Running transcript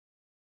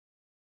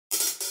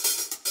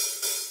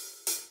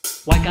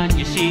Why can't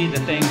you see the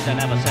things I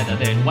never said I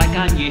did? Why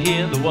can't you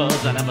hear the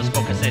words I never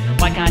spoke I said?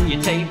 Why can't you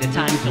take the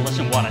time to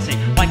listen what I say?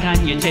 Why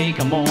can't you take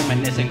a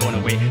moment, this ain't going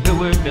away? Who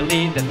would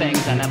believe the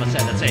things I never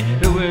said I'd say?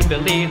 Who would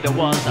believe the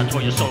words that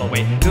tore your soul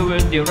away? Who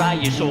would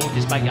deride your soul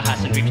despite your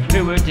hearts and dreams?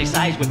 Who would take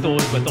sides with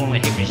those with only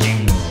hate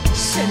regimes?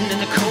 Sitting in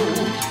the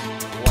cold,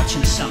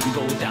 watching the sun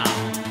go down,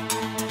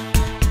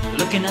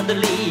 looking at the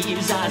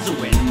leaves as the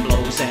wind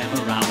blows them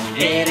around.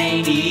 It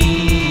ain't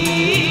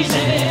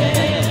easy.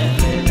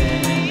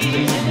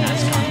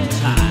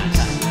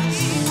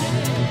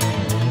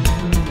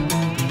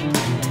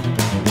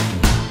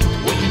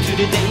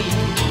 The day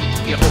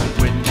you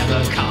hope would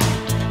never come,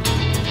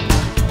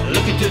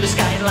 looking through the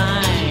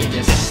skyline, the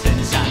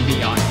distance and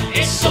beyond.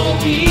 It's so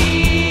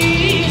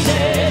easy,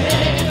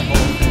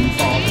 hoping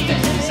for the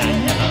things that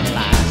never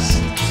last,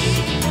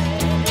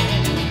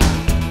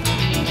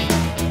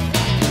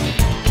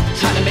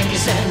 trying to make a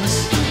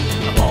sense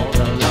of all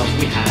the love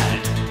we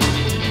had,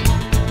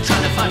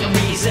 trying to find a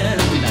reason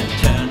that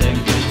turned the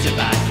good to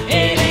bad.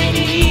 It ain't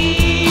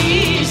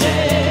easy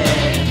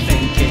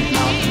thinking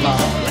of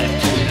love left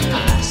to the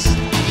past,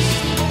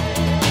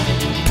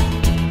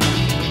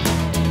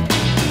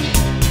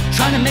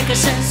 trying to make a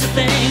sense of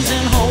things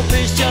and hope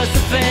is just a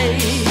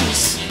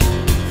phase.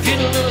 Feel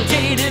a little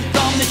jaded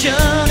from the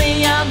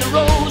journey and the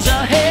roads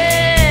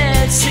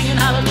ahead, singing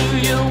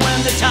hallelujah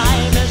when the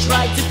time is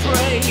right to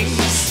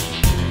praise.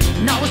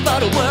 Now it's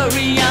but a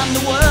worry and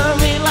the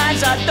worry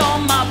lies out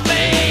on my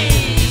face.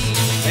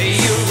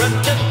 You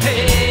ripped the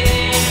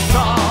pain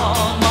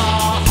from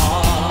my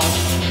heart,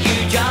 you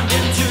jumped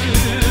into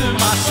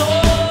my soul.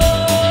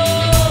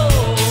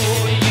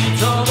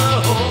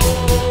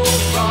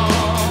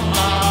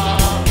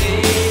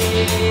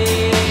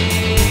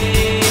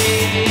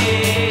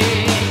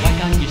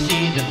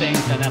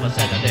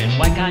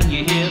 Why can't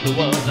you hear the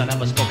words I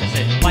never spoke I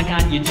said? Why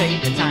can't you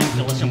take the time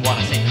to listen what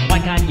I say? Why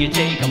can't you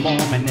take a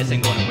moment, this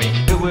ain't going away?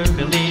 Who would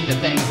believe the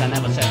things I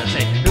never said I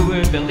say? Who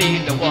would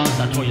believe the words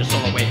that tore your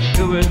soul away?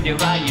 Who would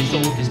deride your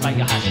soul despite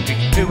your hearts and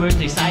dreams? Who would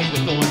decide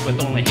with those with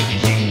only hate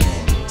regimes?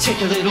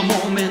 Take a little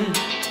moment,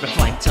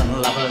 reflect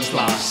on lovers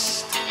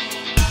lost,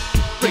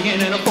 bringing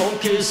in a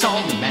focus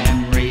on the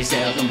memories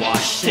held and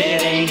washed.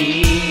 It ain't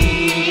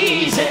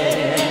easy,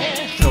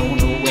 thrown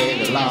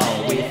away the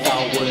love we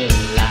thought would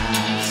last.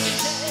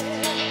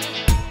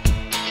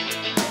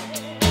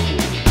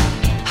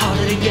 How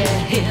did it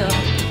get here?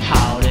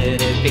 How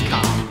did it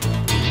become?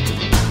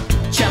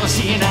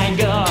 Jealousy and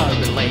anger,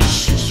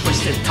 relations,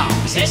 twisted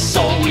tongues. It's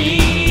so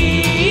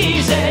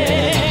easy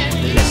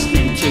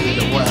listening to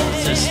the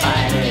words the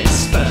spiders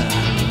spurn.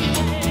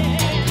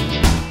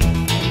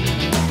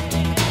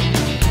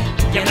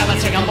 You never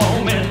take a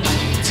moment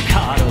to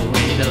cut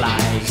away the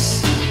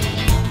lies.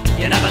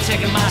 You never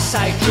take my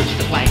side, truth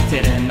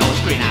deflected in those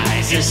green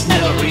eyes. It's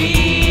never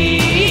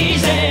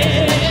easy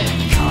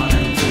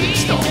cutting through the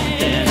storm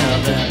thinner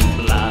than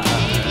blood,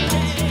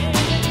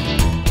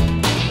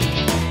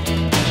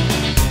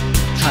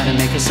 trying to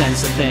make a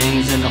sense of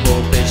things and the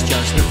hope is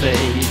just a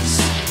phase.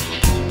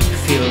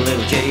 Feel a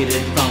little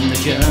jaded from the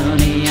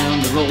journey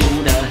and the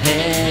road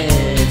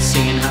ahead,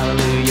 singing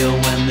hallelujah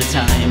when the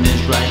time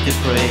is right to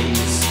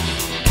praise.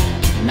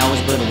 Now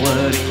it's but a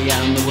worry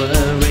and the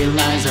worry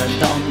lies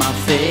out on my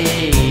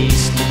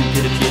face, looking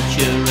to the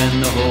future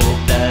and the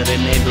hope that it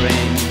may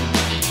bring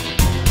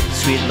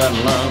sweet love,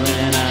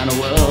 loving and a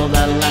world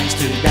that likes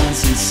to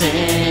dance and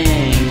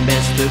sing.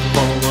 Best look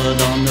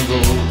forward on the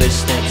road, the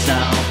steps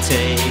I'll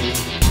take,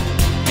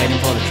 heading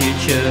for the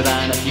future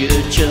and a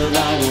future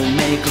that will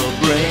make or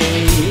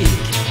break.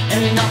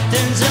 And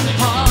nothing's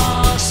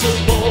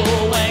impossible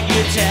when you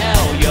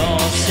tell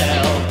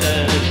yourself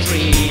the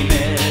dream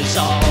is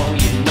all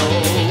you know.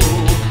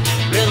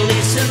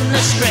 Releasing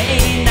the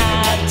strain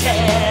that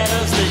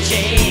tears the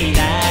chain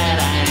that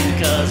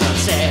anchors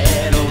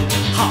unsettled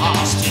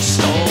hearts to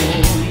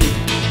stone.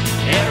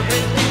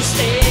 Everything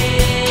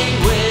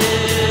stained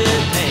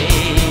with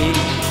pain,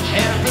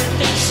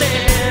 everything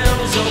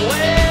sails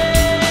away.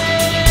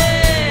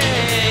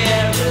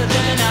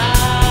 Everything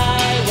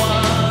I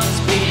once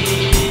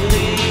believed.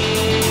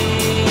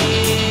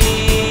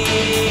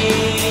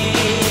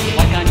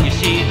 Why can't you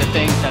see the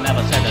things I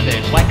never said I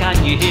did? Why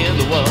can't you hear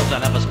the words I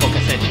never spoke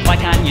I said? Why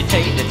can't you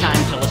take the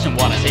time to listen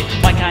what I say?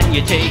 Why can't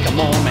you take a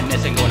moment,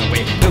 this ain't going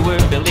away? Who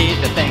would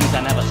believe the things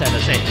I never said I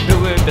say? Who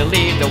would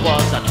believe the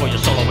words that tore your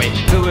soul away?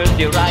 Who would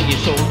deride your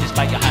soul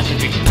despite your hearts and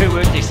dreams? Who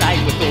would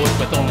decide with those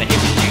with only hate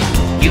regimes?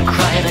 You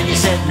cried and you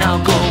said now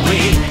go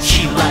away.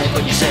 She lied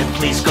but you said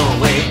please go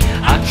away.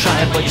 I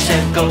tried but you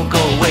said go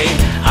away.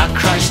 I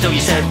cried still you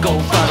said go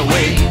far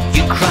away.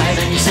 You cried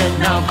and you said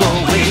now go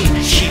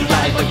away. She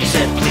lied but you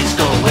said please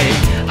go away.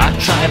 I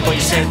tried but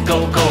you said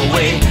go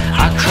away.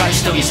 I cried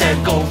still you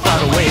said go far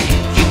away.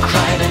 You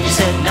cried and you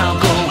said now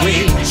go